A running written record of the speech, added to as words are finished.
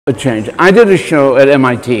A change. I did a show at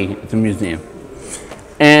MIT, at the museum,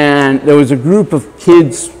 and there was a group of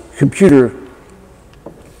kids, computer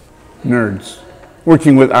nerds,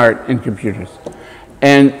 working with art and computers.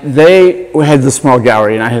 And they had the small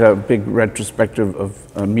gallery, and I had a big retrospective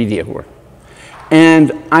of media work.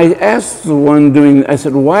 And I asked the one doing, I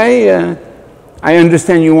said, why, I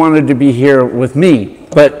understand you wanted to be here with me,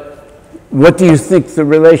 but what do you think the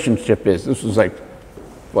relationship is? This was like,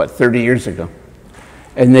 what, 30 years ago.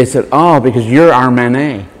 And they said, oh, because you're our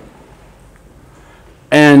Manet.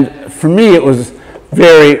 And for me, it was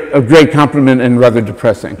a great compliment and rather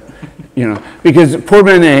depressing, you know, because poor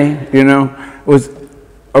Manet, you know, was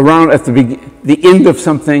around at the end of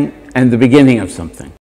something and the beginning of something.